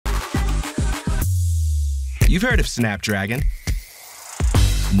You've heard of Snapdragon.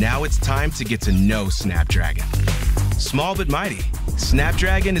 Now it's time to get to know Snapdragon. Small but mighty,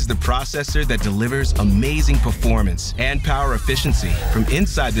 Snapdragon is the processor that delivers amazing performance and power efficiency from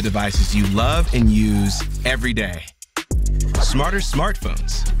inside the devices you love and use every day. Smarter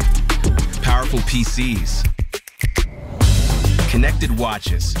smartphones, powerful PCs, connected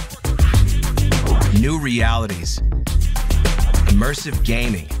watches, new realities, immersive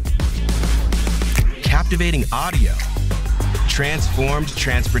gaming, captivating audio, transformed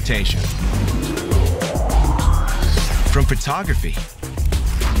transportation. From photography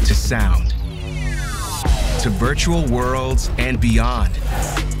to sound to virtual worlds and beyond,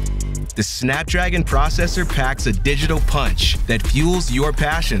 the Snapdragon processor packs a digital punch that fuels your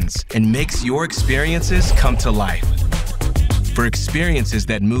passions and makes your experiences come to life. For experiences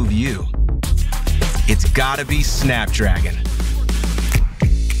that move you, it's gotta be Snapdragon.